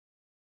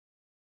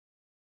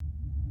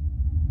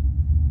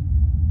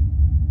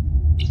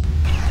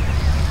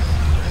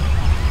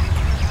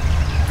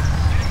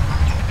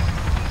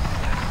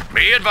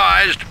Be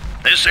advised,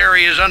 this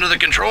area is under the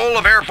control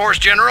of Air Force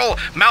General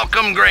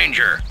Malcolm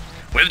Granger.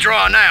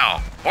 Withdraw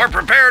now, or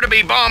prepare to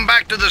be bombed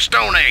back to the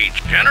Stone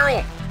Age.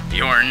 General,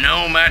 you're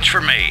no match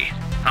for me.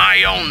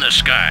 I own the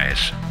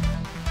skies.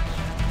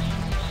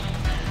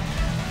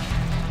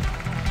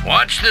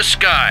 Watch the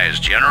skies,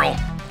 General.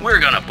 We're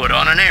gonna put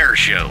on an air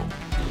show.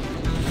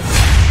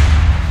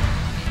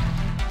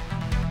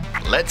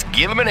 Let's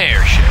give him an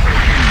air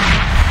show.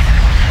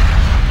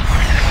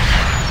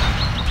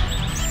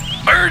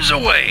 Birds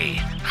away.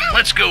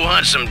 Let's go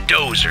hunt some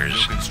dozers.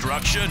 New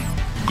construction.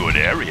 Good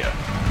area.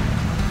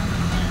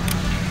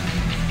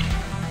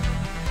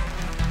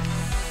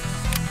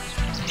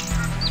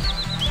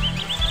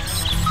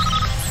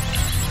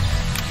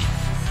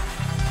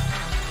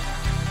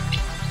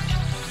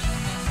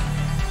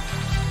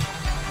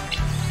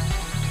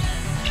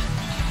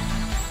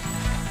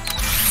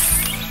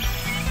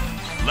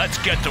 Let's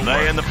get to work.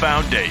 Laying the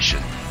foundation.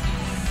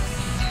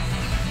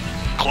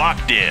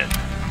 Clocked in.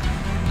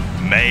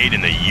 Made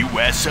in the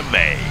US of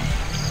A.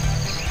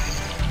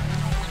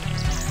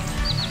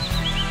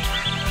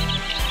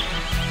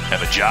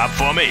 Have a job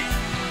for me?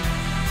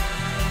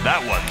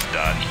 That one's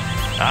done.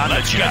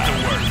 Let's get to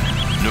work.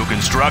 New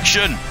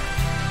construction?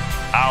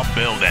 I'll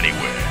build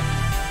anywhere.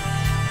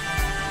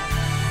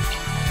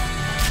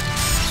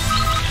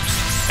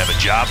 Have a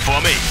job for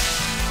me?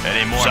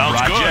 Any more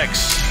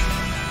projects?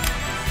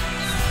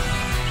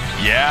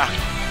 Good. Yeah?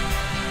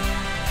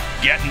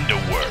 Getting to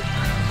work.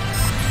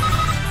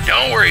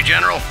 Don't worry,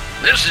 General.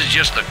 This is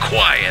just the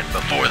quiet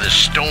before the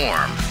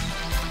storm.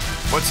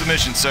 What's the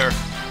mission, sir?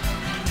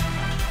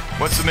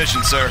 What's the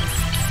mission, sir?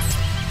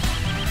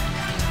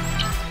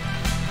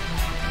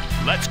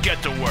 Let's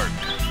get to work.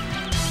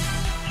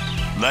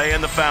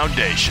 Laying the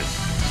foundation.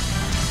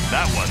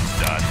 That one's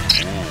done.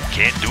 Ooh,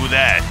 can't do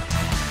that.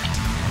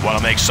 Want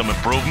to make some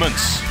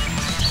improvements?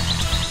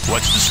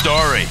 What's the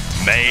story?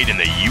 Made in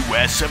the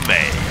US of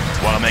A.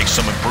 Want to make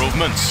some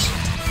improvements?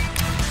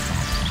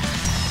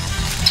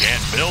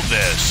 Can't build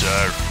this,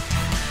 sir.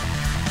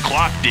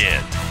 Clocked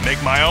in.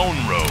 Make my own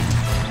road.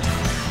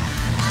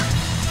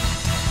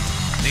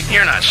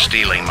 You're not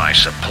stealing my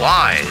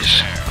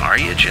supplies, are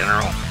you,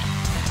 General?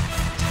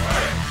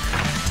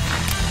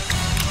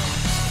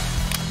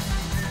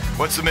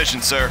 What's the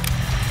mission, sir?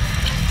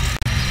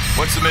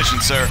 What's the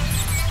mission, sir?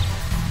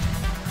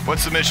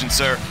 What's the mission,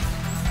 sir?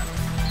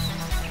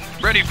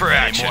 Ready for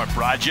action. Any more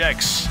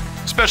projects?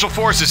 Special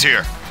Forces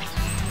here.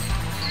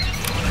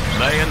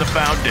 Laying the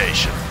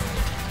foundation.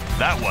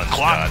 That one's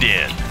clocked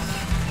in.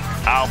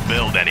 I'll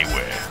build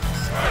anywhere.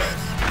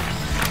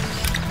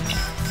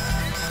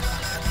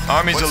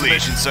 Army's What's elite. the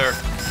mission, sir?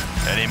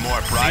 Any more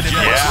projects?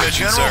 What's the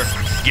mission, sir?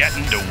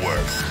 Getting to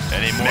work.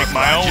 Any more Make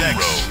my own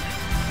projects?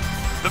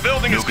 road. The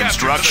building New is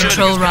captured. construction.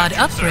 Control rod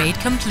upgrade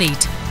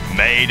complete.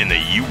 Made in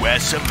the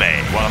US of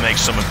A. Want to make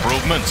some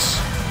improvements?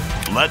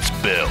 Let's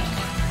build.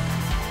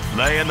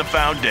 Laying the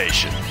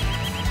foundation.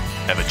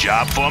 Have a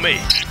job for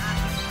me?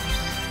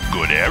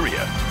 Good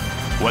area.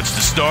 What's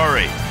the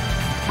story?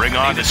 Bring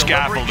on the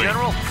scaffolding.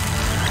 General?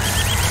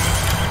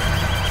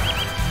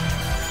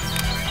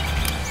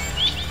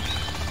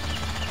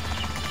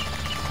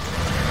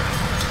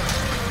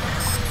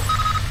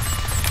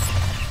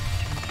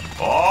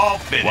 All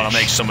finished. Want to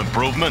make some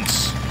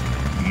improvements?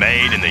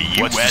 Made in the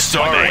US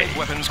of A.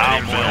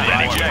 I'll build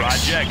any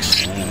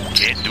projects. Ooh,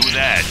 can't do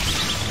that.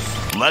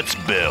 Let's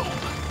build.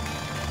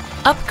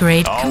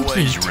 Upgrade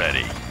Always complete.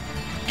 ready.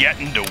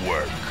 Getting to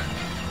work.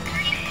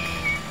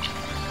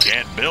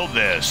 Can't build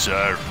this,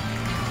 sir.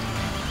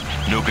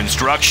 New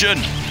construction?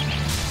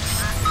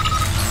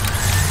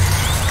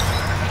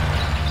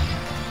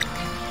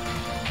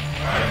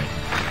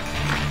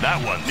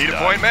 That one's Need a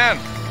done. point man.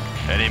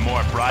 Any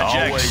more projects?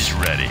 Always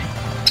ready.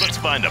 Let's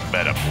find a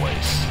better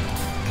place.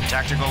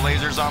 Tactical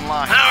lasers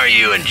online. How are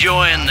you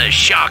enjoying the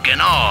shock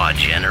and awe,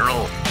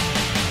 General?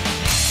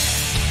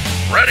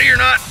 Ready or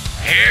not,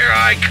 here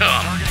I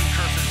come.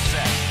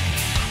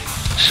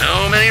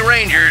 So many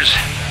Rangers,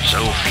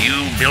 so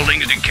few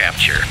buildings to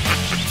capture.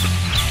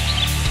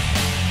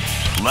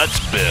 Let's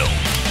build.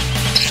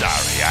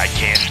 Sorry, I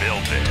can't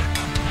build there.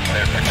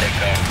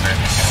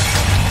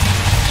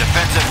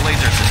 Defensive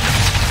laser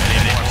systems.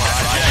 Any more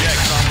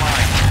projects?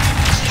 Online.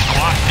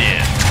 Clocked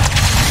in.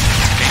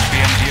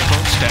 HPM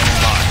vehicle standing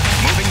by.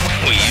 Moving.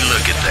 Will you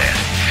look at that?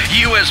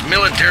 U.S.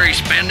 military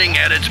spending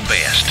at its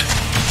best.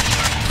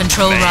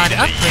 Control rod Made in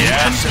the upgrade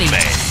US of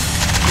complete. A.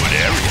 Good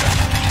area.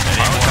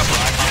 Any more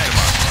projects?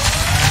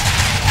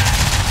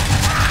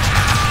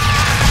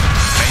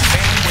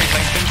 Maintaining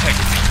wavelength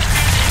integrity.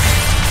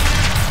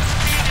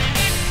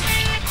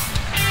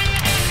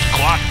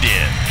 Clocked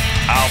in.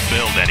 I'll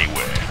build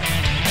anywhere.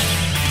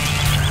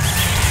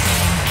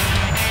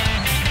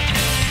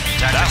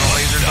 Tactical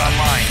lasers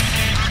online.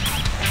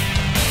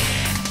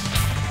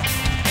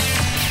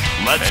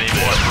 Let's build.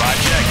 More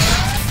projects?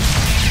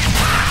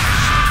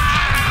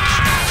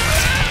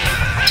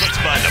 Let's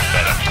find a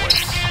better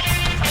place.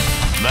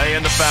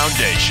 Laying the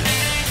foundation.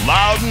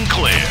 Loud and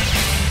clear.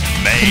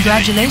 Made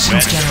Congratulations, in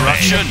the General. You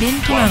have construction. been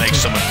Want to make promoted.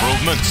 some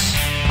improvements?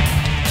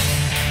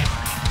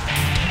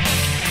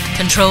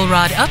 Control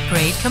rod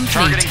upgrade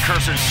complete. Targeting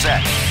cursor set.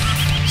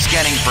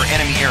 Scanning for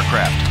enemy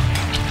aircraft.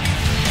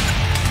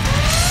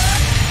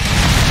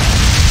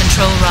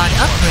 Control rod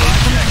upgrade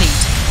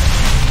complete.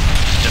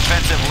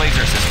 Defensive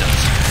laser systems.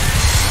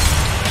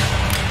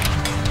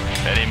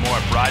 Any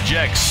more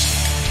projects?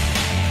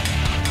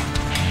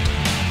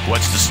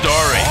 What's the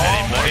story?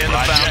 Any more in the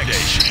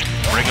projects?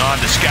 Bring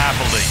on the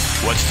scaffolding.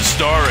 What's the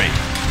story?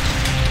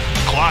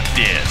 Clocked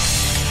in.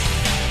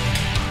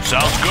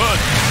 Sounds good.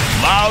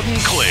 Loud and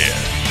clear.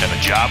 Have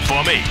a job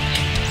for me.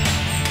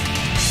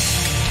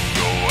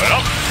 Going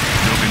up.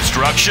 New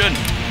construction.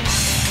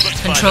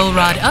 Let's Control find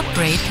a rod better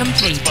upgrade place.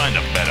 complete. Let's find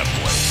a better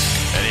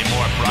place. Any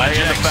more projects?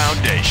 Lay in the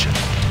foundation.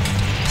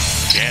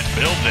 Can't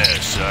build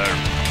this, sir.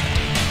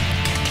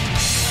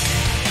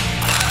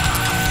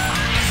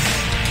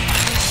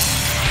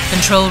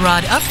 Control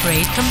rod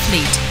upgrade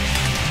complete.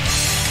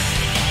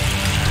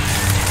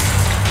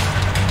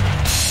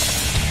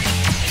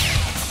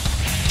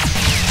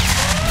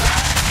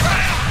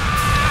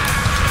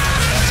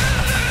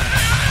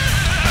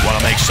 Want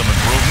to make some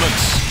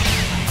improvements?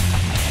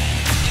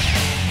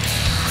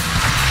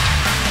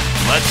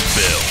 Let's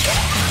build.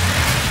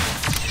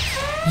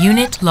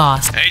 Unit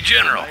lost. Hey,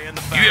 General,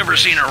 you ever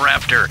seen a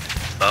raptor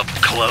up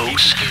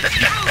close?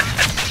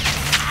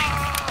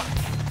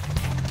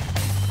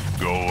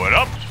 Going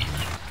up.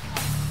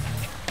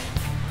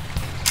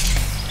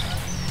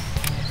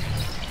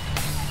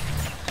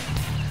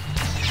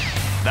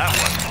 That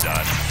one's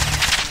done.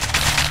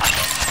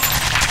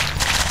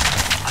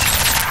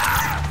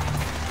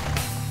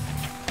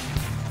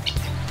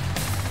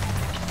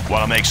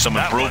 Want to make some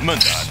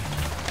improvements?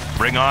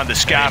 Bring on the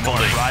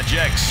scaffolding.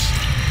 Projects.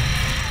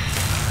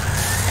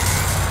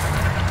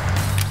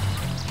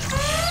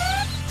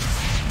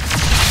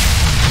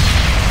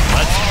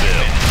 Let's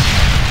build.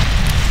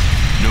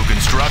 New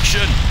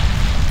construction.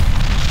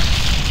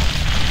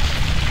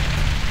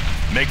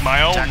 Make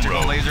my own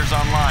Tactical road. lasers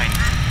online.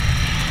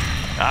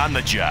 On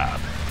the job.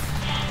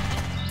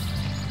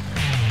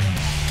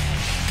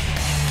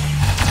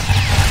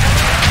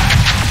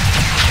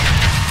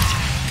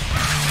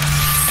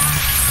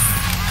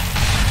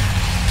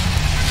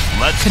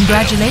 Let's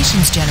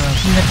Congratulations, General.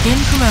 You have been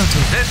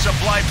promoted. This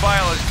supply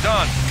file is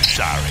done. build.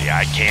 Sorry,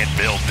 I can't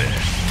build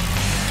this.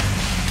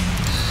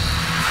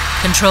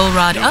 Control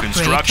rod New upgrade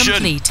construction.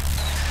 complete.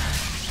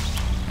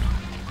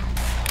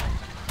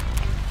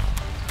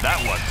 That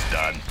one's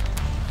done.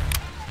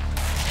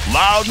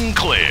 Loud and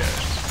clear.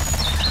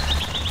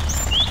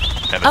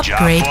 Have a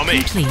Upgrade job for me.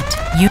 complete.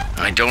 You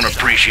I don't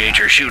appreciate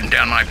your shooting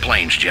down my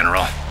planes,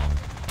 General.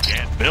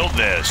 Can't build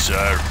this,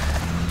 sir.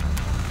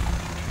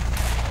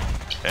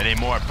 Any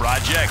more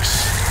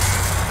projects?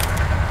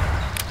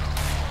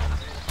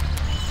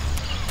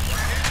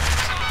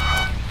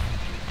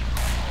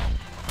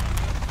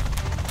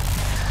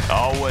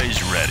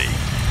 Always ready.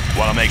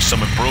 Want to make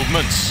some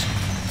improvements?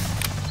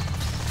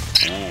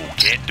 Ooh,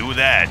 can't do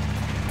that.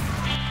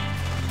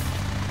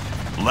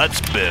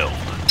 Let's build.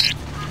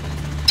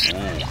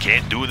 Ooh,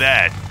 can't do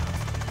that.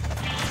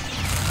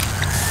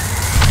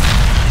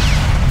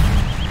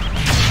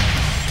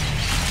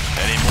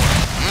 Any more?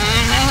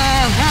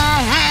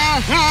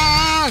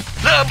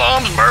 The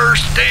bomb's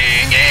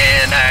bursting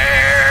in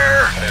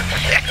air.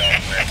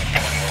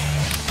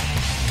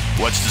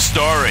 What's the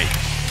story?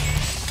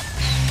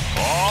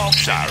 Oh,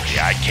 sorry,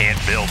 I can't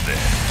build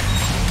this.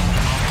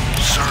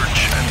 Search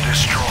and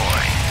destroy.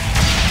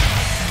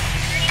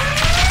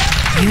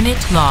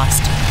 unit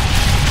lost.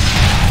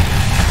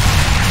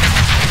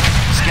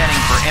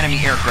 Scanning for enemy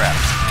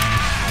aircraft.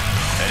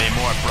 Any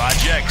more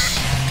projects?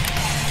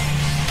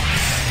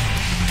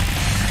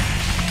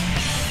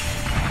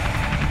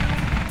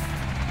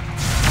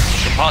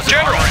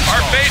 General,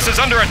 our base is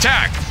under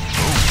attack.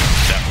 Ooh,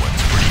 that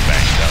one's pretty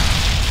banged up.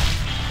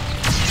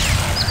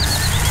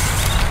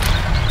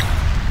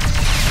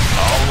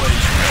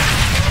 Always ready.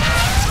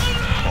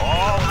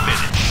 All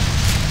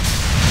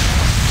finished.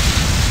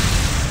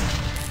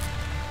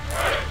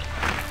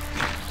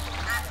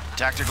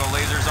 Tactical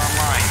lasers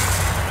online.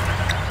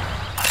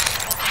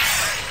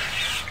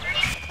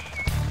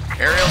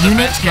 Aerial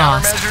Unit defense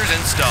lost. countermeasures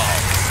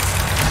installed.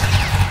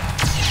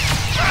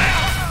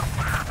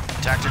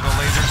 Tactical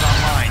lasers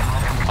online.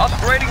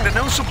 Upgrading the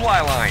new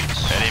supply lines.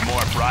 Any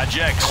more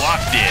projects?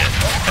 Clocked in.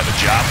 Have a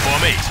job for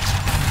me.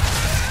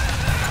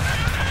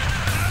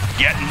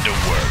 Getting to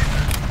work.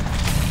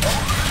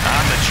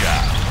 On the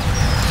job.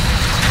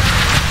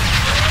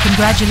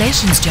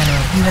 Congratulations,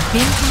 General. You have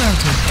been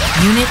promoted.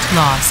 Unit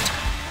lost.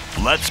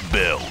 Let's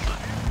build.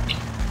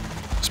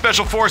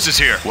 Special Forces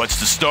here. What's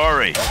the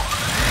story?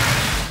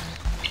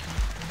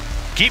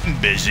 Keep 'em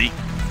busy.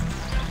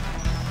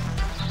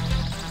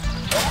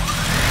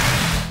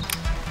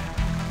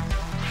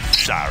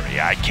 Sorry,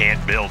 I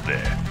can't build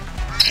there.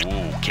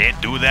 Ooh, can't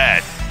do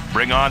that.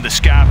 Bring on the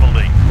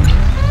scaffolding.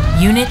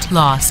 Unit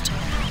lost.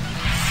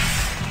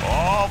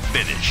 All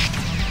finished.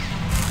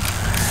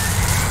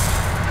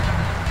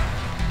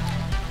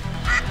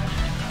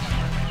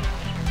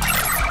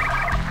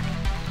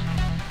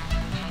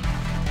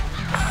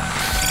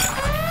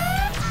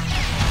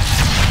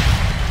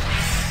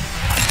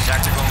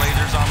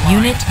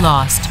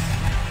 lost.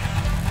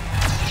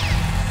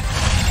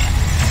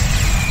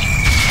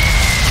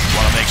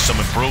 Want to make some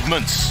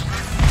improvements?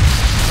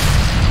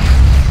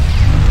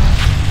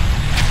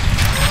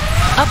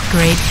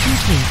 Upgrade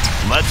complete.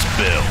 Let's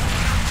build.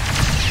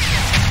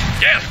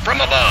 Death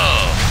from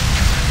above.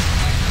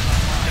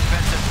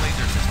 Defensive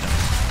laser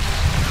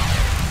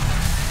systems.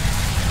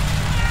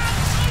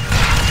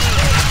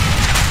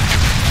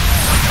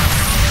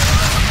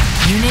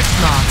 Unit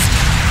lost.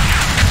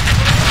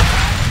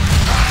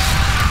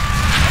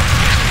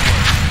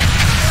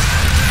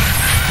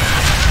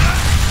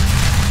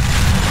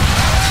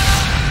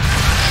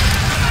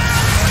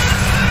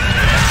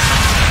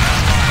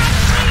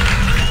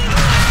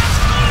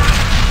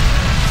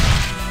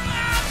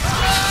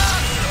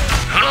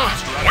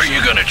 Where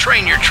you gonna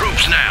train your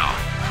troops now?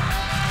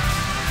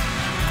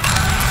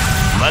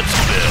 Let's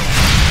build.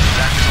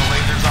 Tactical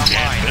lasers Can't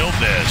online. build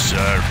this,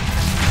 sir.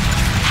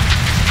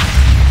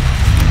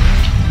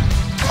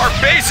 Our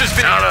base has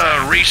been... Out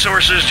of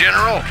resources,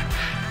 General?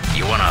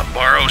 You wanna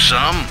borrow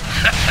some?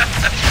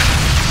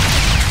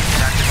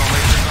 Tactical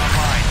lasers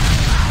online.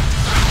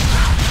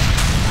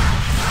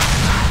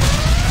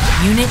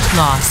 Unit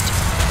lost.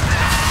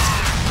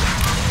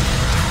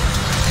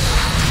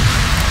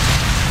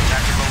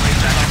 Tactical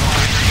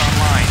lasers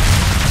online.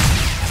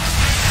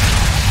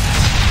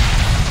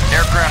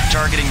 Aircraft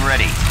targeting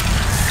ready.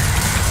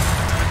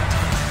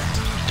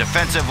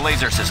 Defensive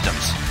laser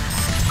systems.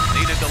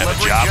 Need a Have a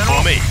delivery, job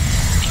General? for me?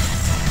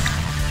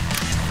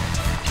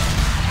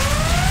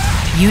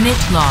 Unit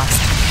lost.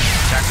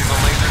 Tactical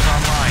lasers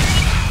online.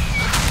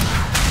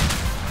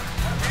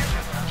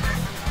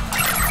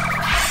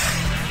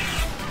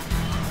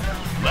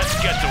 Let's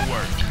get to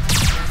work.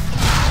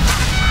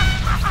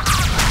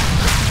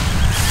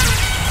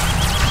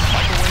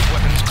 Microwave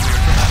weapons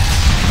cleared for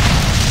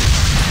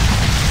us.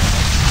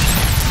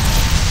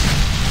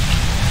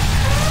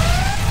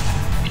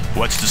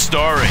 What's the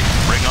story?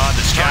 Bring on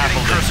the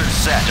Targeting scaffolding. cursor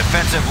set.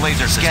 Defensive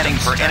laser scanning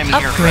for enemy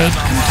Upgrade aircraft.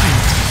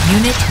 complete.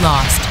 Unit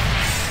lost.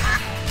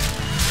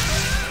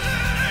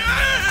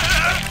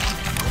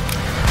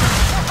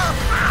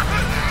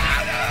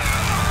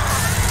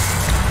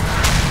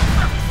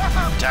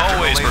 Tactical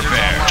Always lasers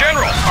prepared. online.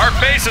 General, our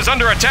base is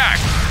under attack.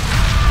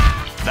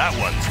 That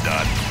one's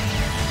done.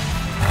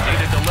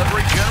 Need a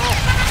delivery, General?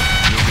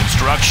 New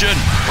construction.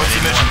 What's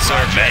the mission, sir?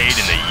 Made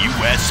in the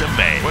U.S. of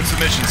A. What's the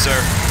mission, sir?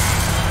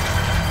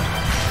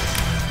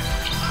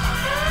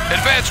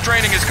 Advanced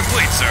training is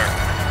complete, sir.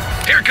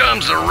 Here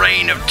comes the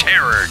reign of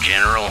terror,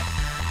 General.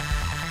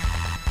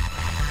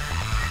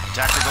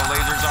 Tactical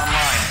lasers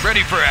online.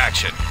 Ready for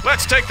action.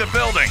 Let's take the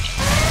building.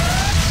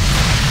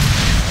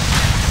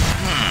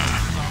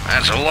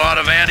 That's a lot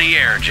of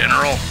anti-air,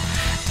 General.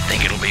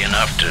 Think it'll be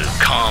enough to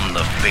calm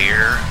the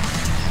fear?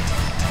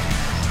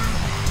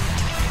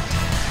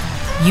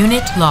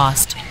 Unit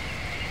lost.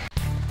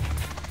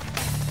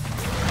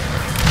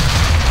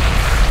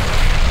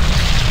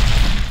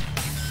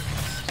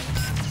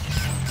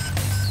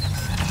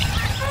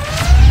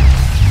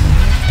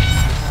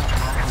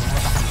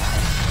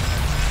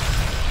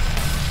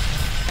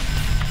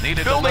 Need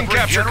a Building delivery,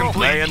 capture General?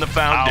 complete. Laying the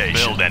foundation.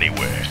 I'll build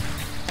anywhere.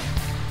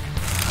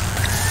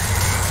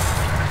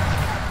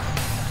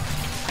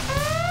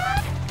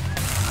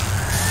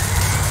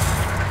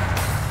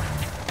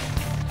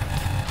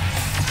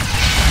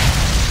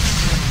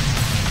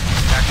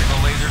 Tactical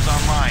lasers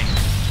online.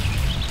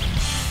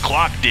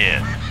 Clocked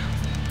in.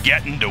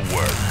 Getting to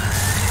work.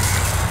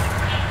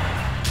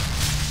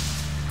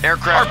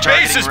 Aircraft Our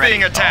base targeting is ready.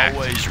 being attacked.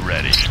 Always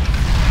ready.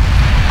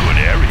 Good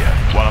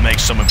area. Want to make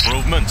some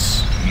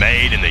improvements?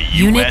 Made in the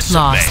Unit U.S.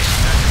 lost. of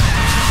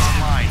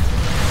A. Online.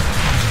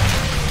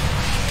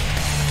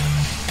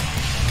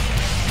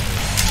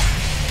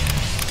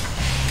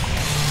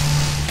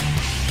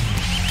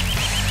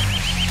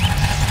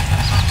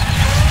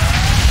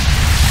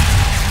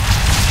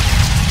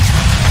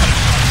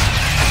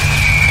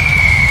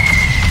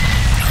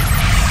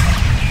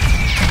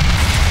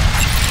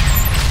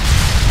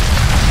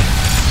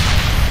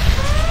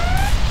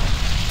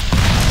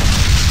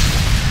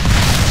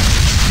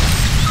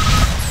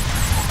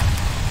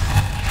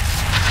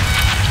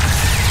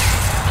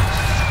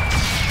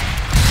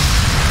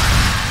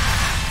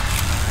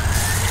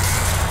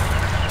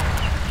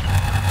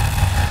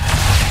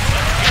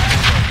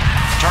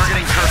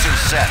 Targeting cursor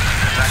set.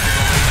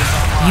 Tactical lasers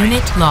online.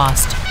 Unit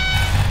lost.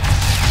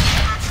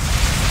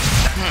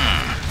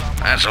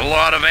 That's a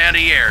lot of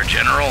anti-air,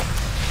 General.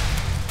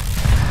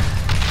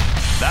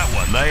 That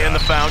one. Laying the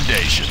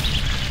foundation.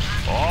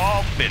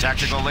 All finished.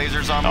 Tactical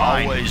lasers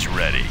online. Always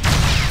ready.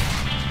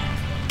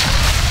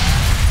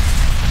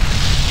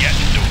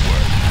 Getting to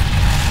work.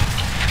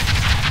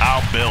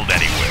 I'll build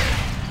anywhere.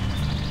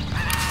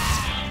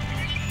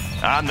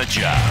 On the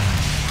job.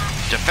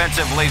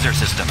 Defensive laser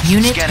systems.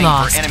 Unit Scanning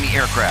lost. for enemy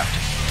aircraft.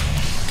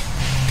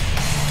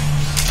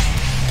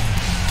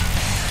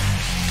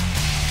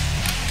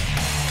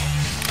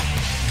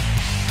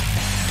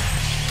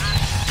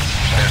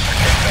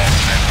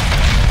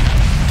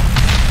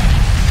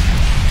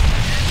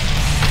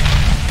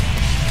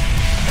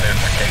 There's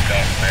the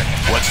takeoff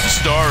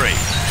story.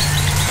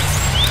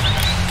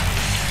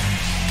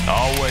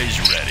 Always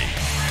ready.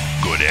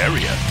 Good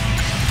area.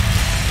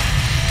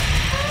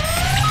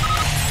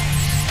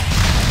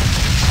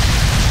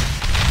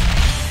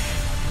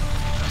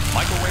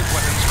 Microwave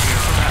weapons clear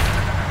for battle.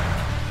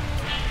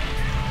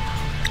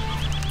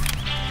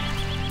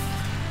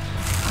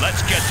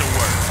 Let's get to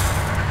work.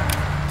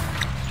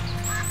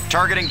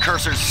 Targeting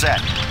cursors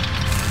set.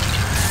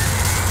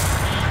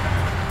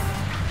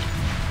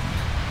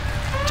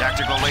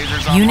 Tactical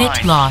lasers online.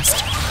 Unit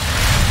lost.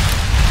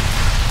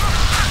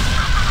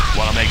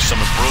 Want to make some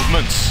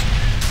improvements?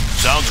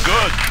 Sounds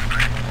good.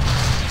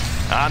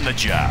 On the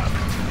job.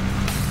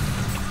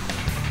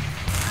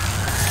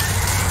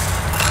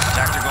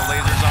 Tactical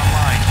lasers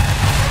online.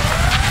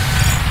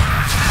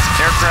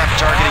 Aircraft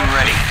targeting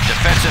ready.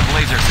 Defensive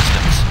laser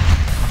systems.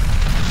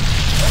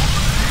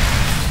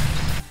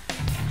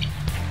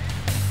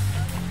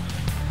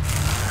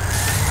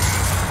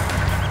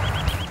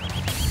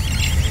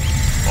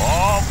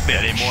 All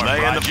finished.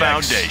 Laying the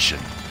foundation.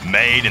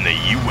 Made in the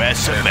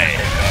U.S. of A.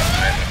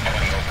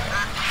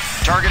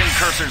 Targeting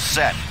cursors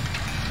set.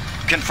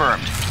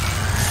 Confirmed.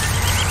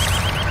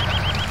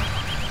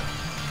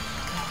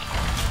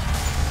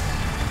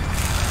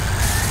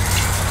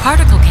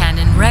 Particle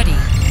cannon ready.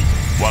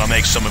 Want to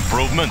make some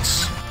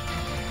improvements?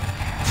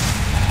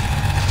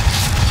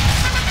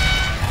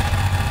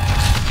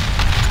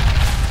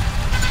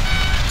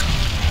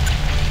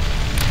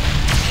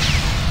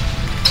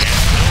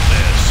 Can't build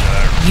this,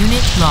 sir.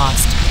 Unit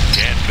lost.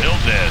 Can't build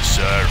this,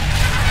 sir.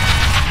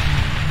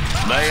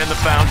 Laying the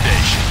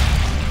foundation.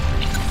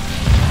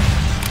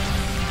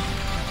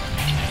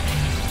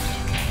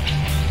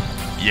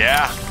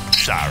 Yeah?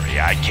 Sorry,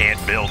 I can't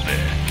build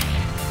it.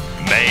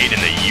 Made in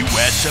the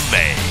U.S. of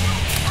A.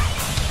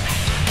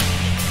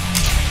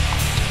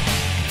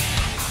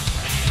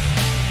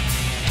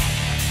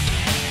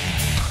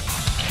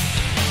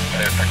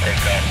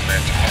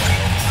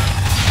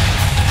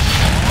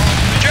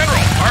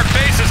 General, our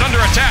base is under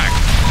attack.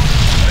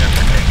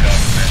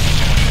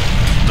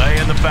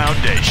 Laying the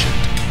foundation.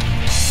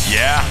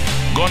 Yeah?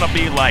 Gonna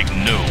be like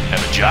new.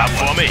 Have a job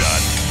for me?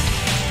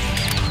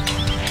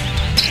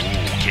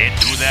 Ooh, can't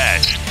do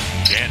that.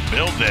 Can't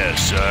build this,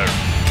 sir.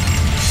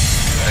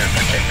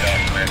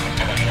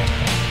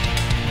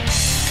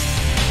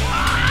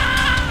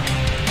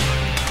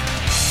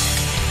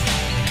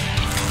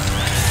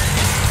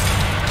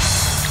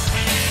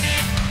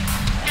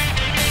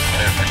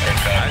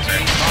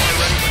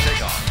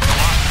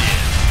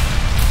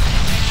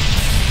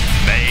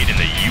 Made in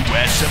the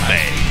U.S. of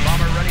A.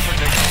 Bomber ready for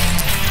takeoff.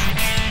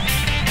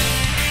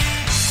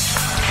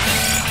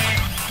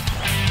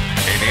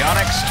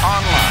 Avionics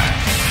online.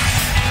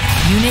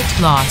 Unit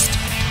lost.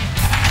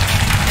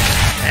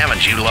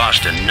 Haven't you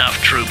lost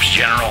enough troops,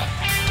 General?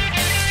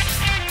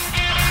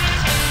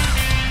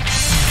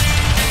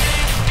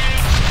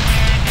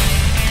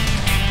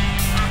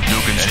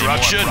 New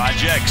construction.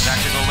 Projects.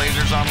 Tactical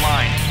lasers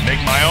online.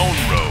 Make my own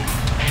road.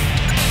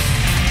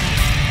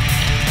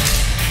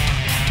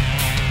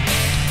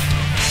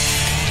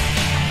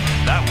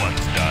 That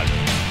one's done.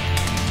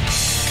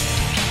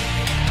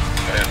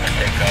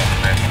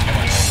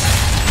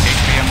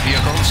 HPM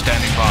vehicle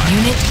standing by.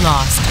 Unit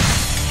lost.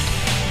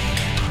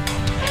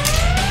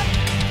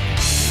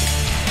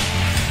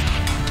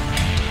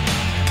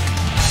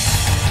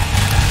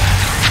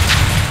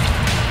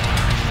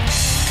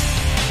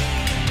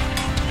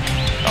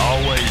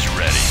 Always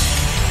ready.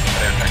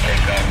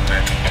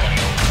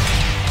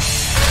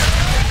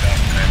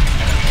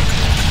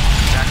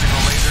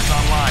 Tactical lasers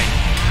online.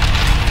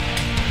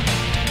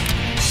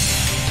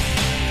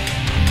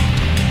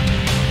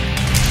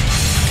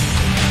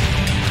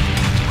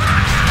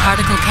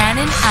 Particle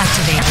cannon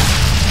activated.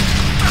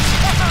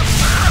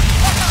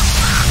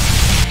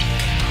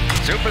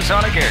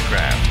 Supersonic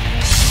aircraft.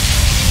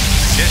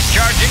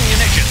 Discharging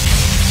munitions.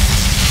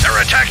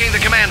 They're attacking the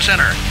command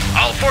center.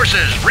 All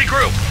forces,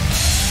 regroup.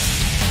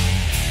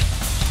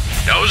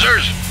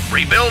 Dozers,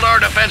 rebuild our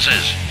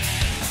defenses.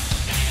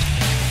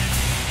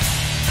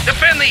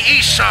 Defend the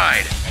east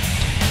side.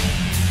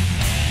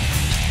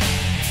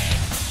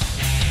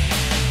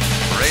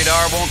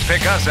 Radar won't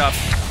pick us up.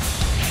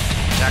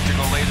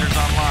 Tactical lasers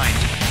online.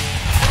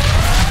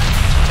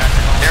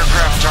 Tactical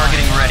aircraft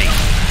targeting ready.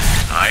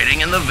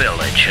 Hiding in the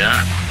village,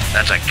 huh?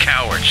 That's a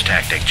coward's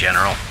tactic,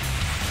 General.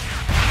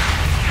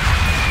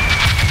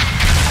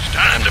 It's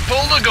time to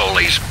pull the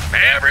goalies.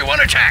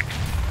 Everyone attack.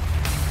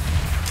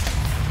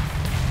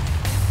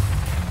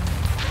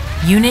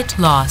 Unit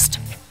lost.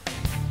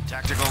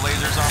 Tactical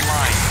lasers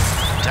online.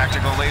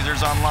 Tactical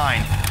lasers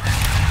online.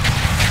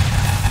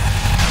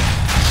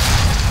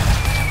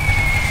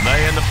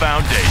 Laying the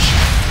foundation.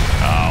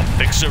 I'll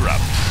fix her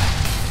up.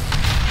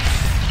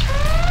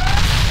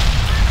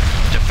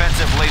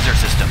 Defensive laser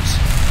systems.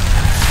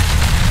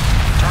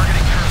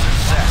 Targeting cursors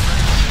set.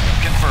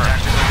 Confirmed.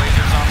 Tactical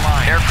lasers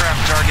online.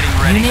 Aircraft targeting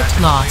ready. Unit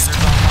Tactical lost.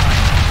 lasers online.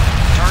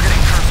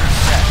 Targeting cursors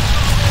set.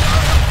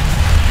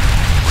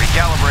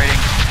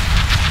 Recalibrating.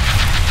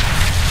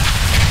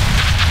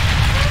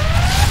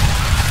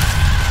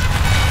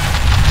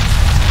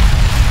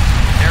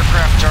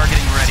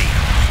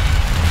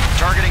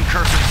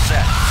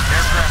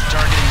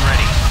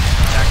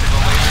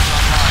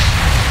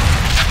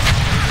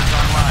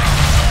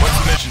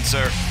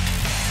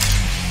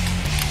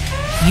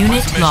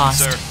 submission, lost.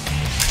 sir.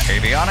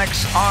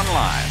 Avionics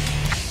online.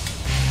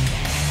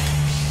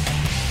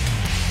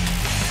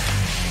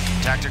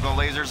 Tactical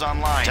lasers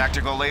online.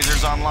 Tactical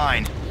lasers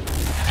online.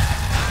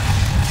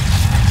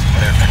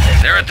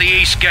 They're at the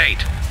east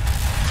gate.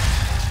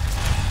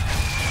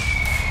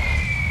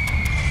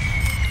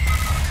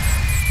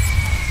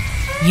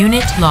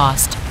 Unit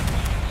lost.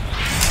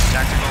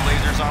 Tactical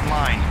lasers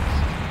online.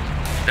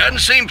 Doesn't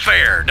seem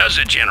fair, does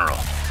it, General?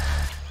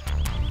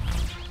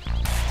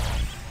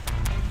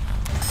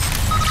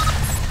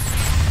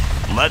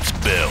 Let's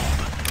build.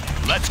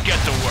 Let's get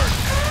to work.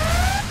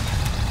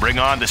 Bring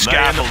on the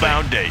scaffolding.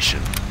 Foundation.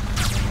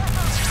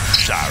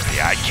 Sorry,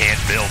 I can't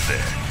build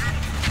there.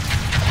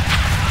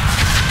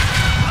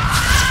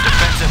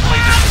 Defensive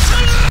laser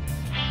systems.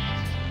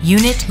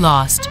 Unit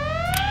lost.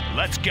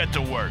 Let's get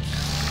to work.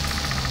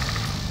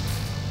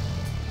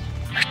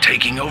 They're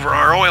taking over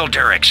our oil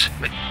derricks.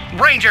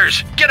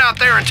 Rangers, get out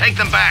there and take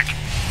them back.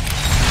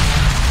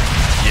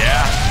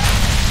 Yeah?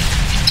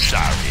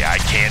 Sorry, I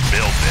can't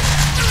build there.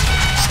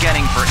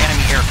 Scanning for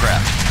enemy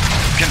aircraft.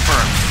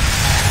 Confirmed.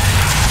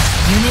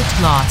 Unit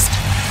lost.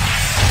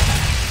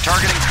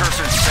 Targeting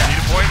cursor set.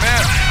 Need a point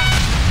map?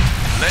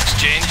 Let's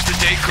change the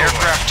decor.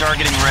 Aircraft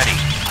targeting ready.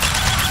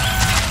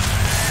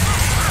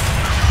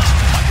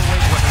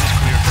 Microwave weapons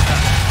clear for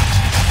battle.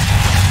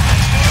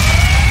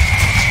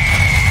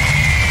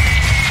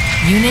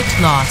 Unit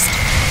lost.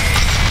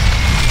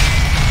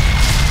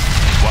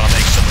 Want to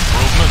make some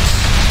improvements?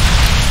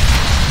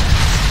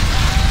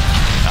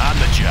 On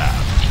the job.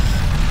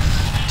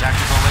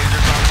 Tactical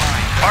lasers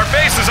online. Our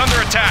base is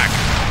under attack.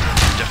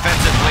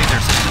 Defensive laser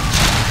systems.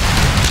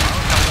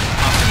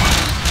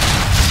 Optimized.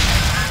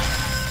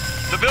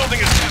 The building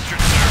is captured,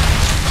 sir.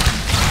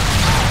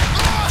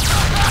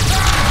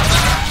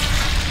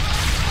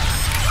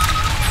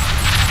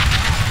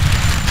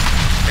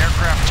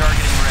 Aircraft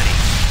targeting ready.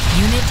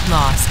 Unit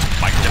lost.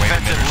 Microwave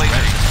Defensive emitters laser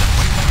ready.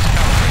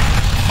 systems.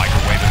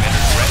 Microwave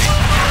emitters ready.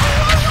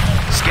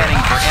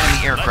 Scanning for enemy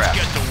Let's aircraft.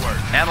 get to work.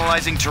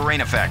 Analyzing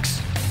terrain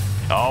effects.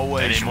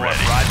 Always Any more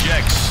ready.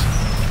 projects?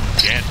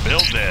 Can't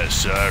build there,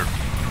 sir.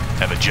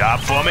 Have a job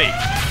for me?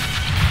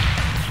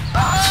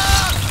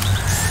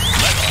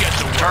 Let's get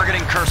to work.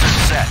 Targeting cursor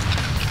set.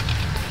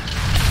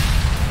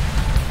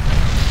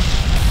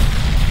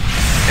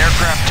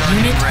 Aircraft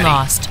targeting Unit ready.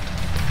 lost.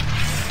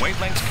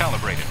 Wavelengths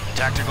calibrated.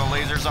 Tactical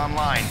lasers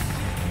online.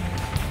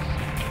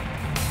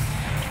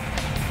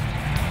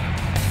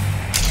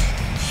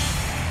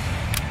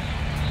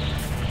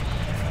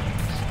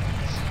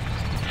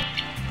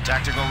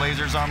 Tactical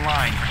lasers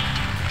online.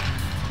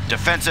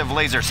 Defensive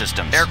laser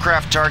systems.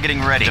 Aircraft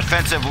targeting ready.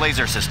 Defensive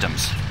laser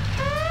systems.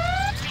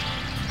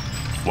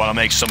 Want to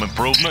make some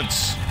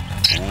improvements?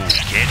 Ooh,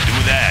 can't do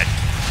that.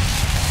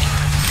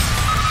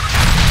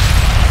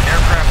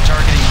 Aircraft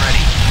targeting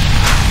ready.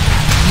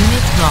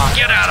 Unit lost.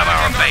 Get out of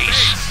our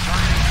base.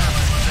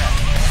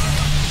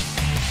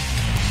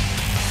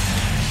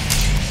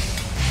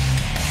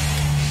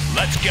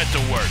 Let's get to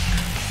work.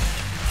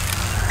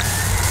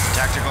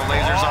 Tactical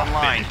lasers All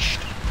online. finished.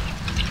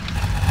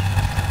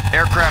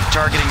 Aircraft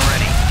targeting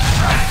ready.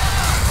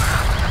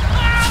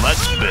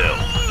 Let's build.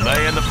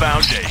 Laying the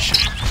foundation.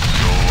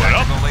 Going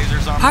up. Tactical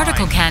lasers online.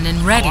 Particle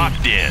cannon ready.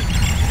 Locked in.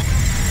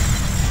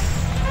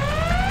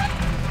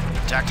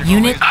 Tactical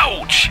Unit- laser-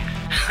 Ouch!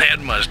 That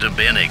must have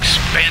been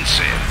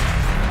expensive.